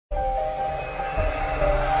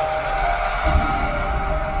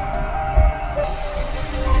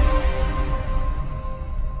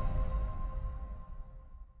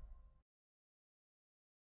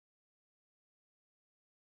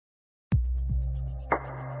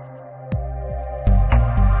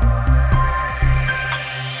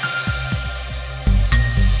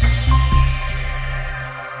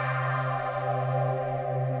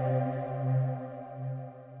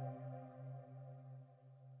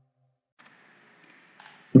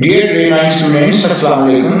Dear Grade-9 students, Assalamu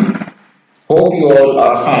alaikum. Hope you all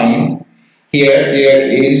are fine. Here there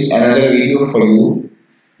is another video for you.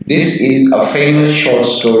 This is a famous short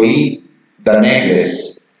story, The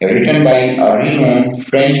Necklace, written by a renowned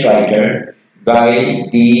French writer, Guy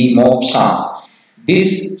de Maupassant.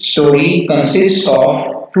 This story consists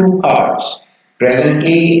of two parts.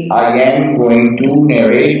 Presently, I am going to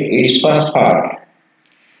narrate its first part.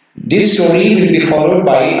 This story will be followed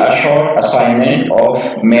by a short assignment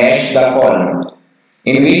of Match the Column,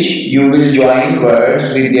 in which you will join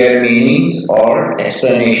words with their meanings or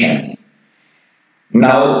explanations.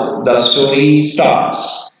 Now the story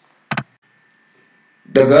starts.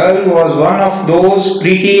 The girl was one of those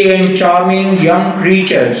pretty and charming young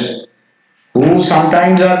creatures who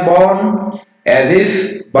sometimes are born as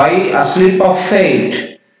if by a slip of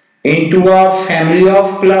fate into a family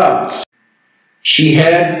of clerks. She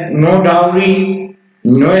had no dowry,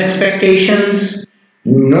 no expectations,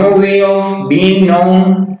 no way of being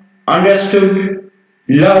known, understood,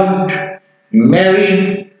 loved,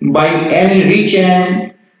 married by any rich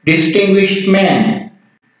and distinguished man.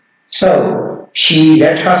 So she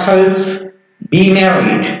let herself be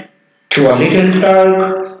married to a little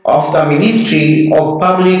clerk of the Ministry of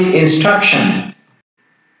Public Instruction.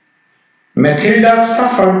 Matilda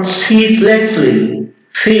suffered ceaselessly,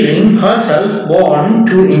 feeling herself born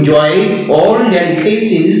to enjoy all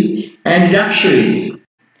delicacies and luxuries.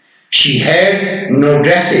 She had no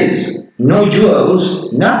dresses, no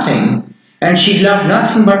jewels, nothing, and she loved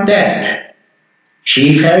nothing but that.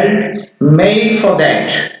 She felt made for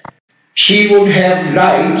that. She would have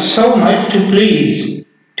liked so much to please,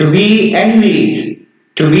 to be envied,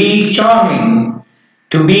 to be charming,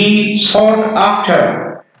 to be sought after.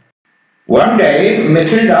 One day,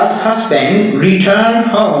 Matilda's husband returned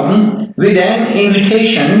home with an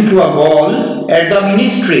invitation to a ball at the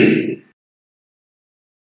ministry.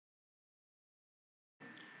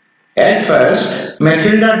 At first,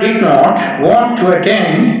 Matilda did not want to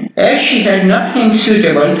attend as she had nothing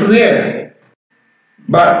suitable to wear.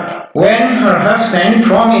 But when her husband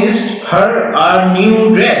promised her a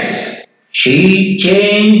new dress, she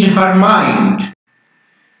changed her mind.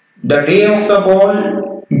 The day of the ball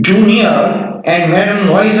drew near, and Madame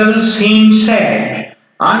Loisel seemed sad,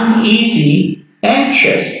 uneasy,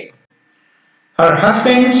 anxious. Her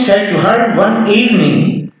husband said to her one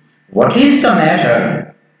evening, "What is the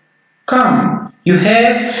matter? Come, you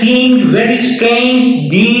have seemed very strange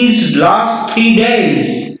these last 3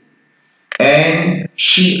 days." And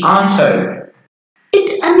she answered, "It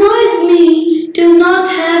annoys me to not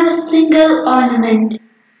have a single ornament,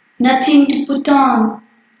 nothing to put on.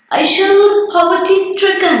 I shall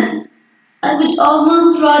poverty-stricken. I would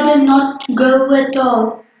almost rather not go at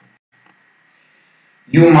all."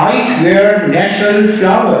 "You might wear natural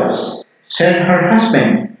flowers," said her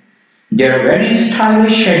husband. "They are very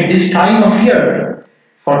stylish at this time of year.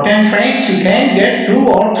 For 10 francs you can get 2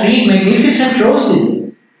 or 3 magnificent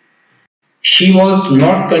roses." She was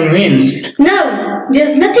not convinced. "No,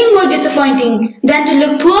 there's nothing more disappointing than to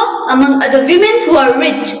look poor among other women who are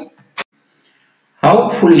rich." "How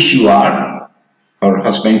foolish you are," her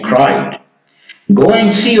husband cried. "Go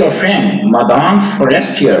and see your friend, Madame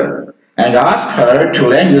Forestier, and ask her to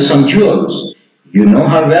lend you some jewels. You know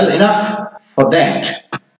her well enough for that."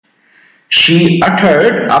 She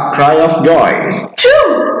uttered a cry of joy.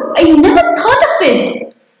 "True! I never thought of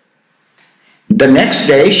it." The next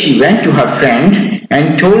day she went to her friend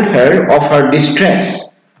and told her of her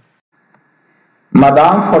distress.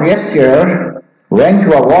 Madame Forestier went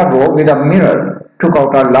to a wardrobe with a mirror, took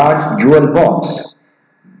out a large jewel box,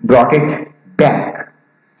 brought it back,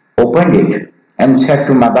 opened it, and said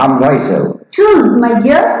to Madame Loisel, "Choose, my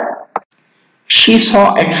dear." She saw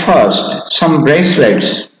at first some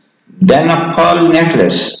bracelets, then a pearl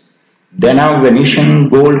necklace, then a Venetian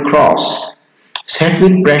gold cross, set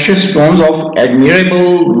with precious stones of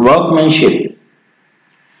admirable workmanship.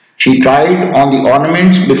 She tried on the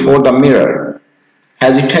ornaments before the mirror,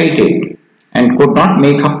 hesitated, and could not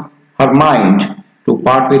make up her mind to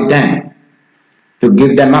part with them, to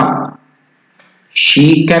give them up.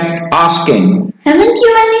 She kept asking, "Haven't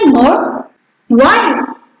you any more?" "Why,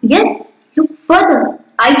 yes, look further.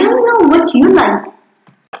 I don't know what you like."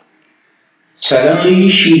 Suddenly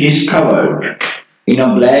she discovered in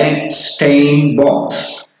a black stained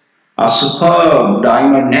box a superb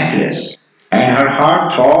diamond necklace, and her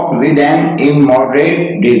heart throbbed with an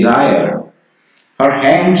immoderate desire. Her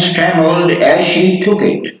hands trembled as she took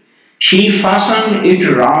it. She fastened it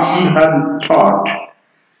round her throat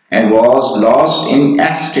and was lost in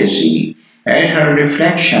ecstasy at her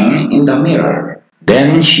reflection in the mirror.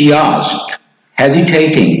 Then she asked,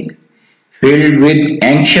 hesitating, filled with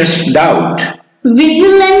anxious doubt. Will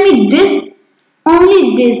you lend me this?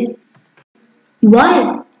 Only this.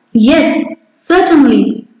 Why? Yes,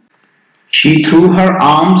 certainly. She threw her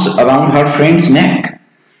arms around her friend's neck,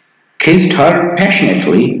 kissed her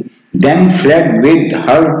passionately, then fled with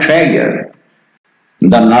her treasure.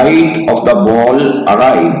 The night of the ball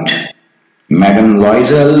arrived. Madame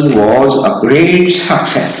Loisel was a great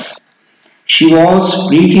success. She was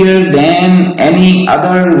prettier than any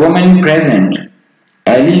other woman present,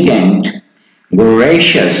 elegant,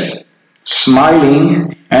 gracious,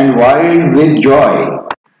 smiling, and wild with joy.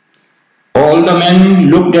 All the men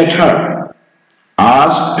looked at her,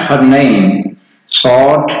 asked her name,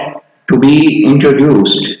 sought to be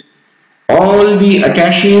introduced. All the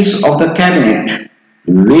attaches of the cabinet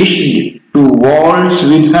wished to waltz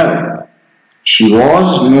with her. She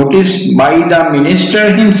was noticed by the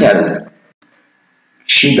minister himself.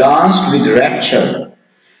 She danced with rapture,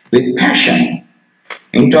 with passion,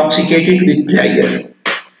 intoxicated with pleasure,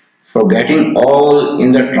 forgetting all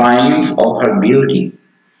in the triumph of her beauty,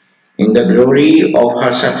 in the glory of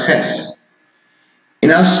her success.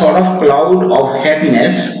 In a sort of cloud of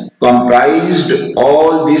happiness comprised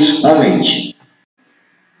all this homage,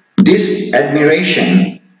 this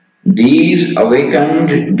admiration, these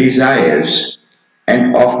awakened desires,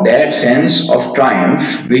 and of that sense of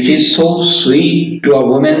triumph which is so sweet to a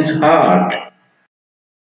woman's heart.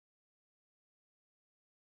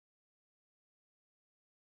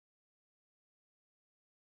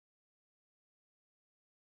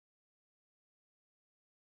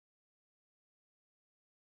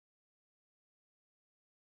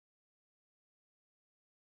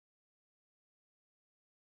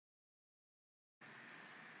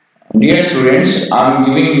 Dear students, I am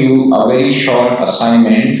giving you a very short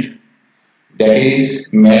assignment, that is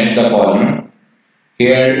match the column.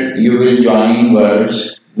 Here you will join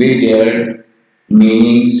words with their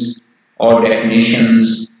meanings or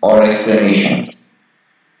definitions or explanations.